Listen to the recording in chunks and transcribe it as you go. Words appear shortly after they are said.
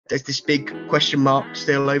there's this big question mark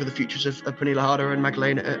still over the futures of Pernille Harder and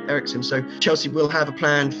Magdalena Eriksson. So Chelsea will have a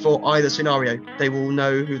plan for either scenario. They will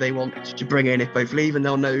know who they want to bring in if both leave, and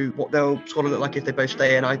they'll know what they'll sort of look like if they both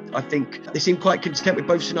stay. And I think they seem quite content with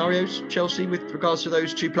both scenarios, Chelsea, with regards to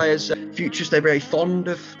those two players' futures. They're very fond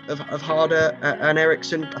of Harder and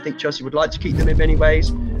Eriksson. I think Chelsea would like to keep them in many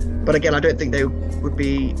ways. But again, I don't think they would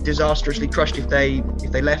be disastrously crushed if they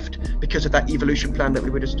left, because of that evolution plan that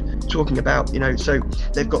we were just talking about. So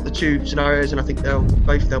they've got the two scenarios, and I think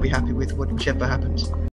they'll be happy with whichever happens.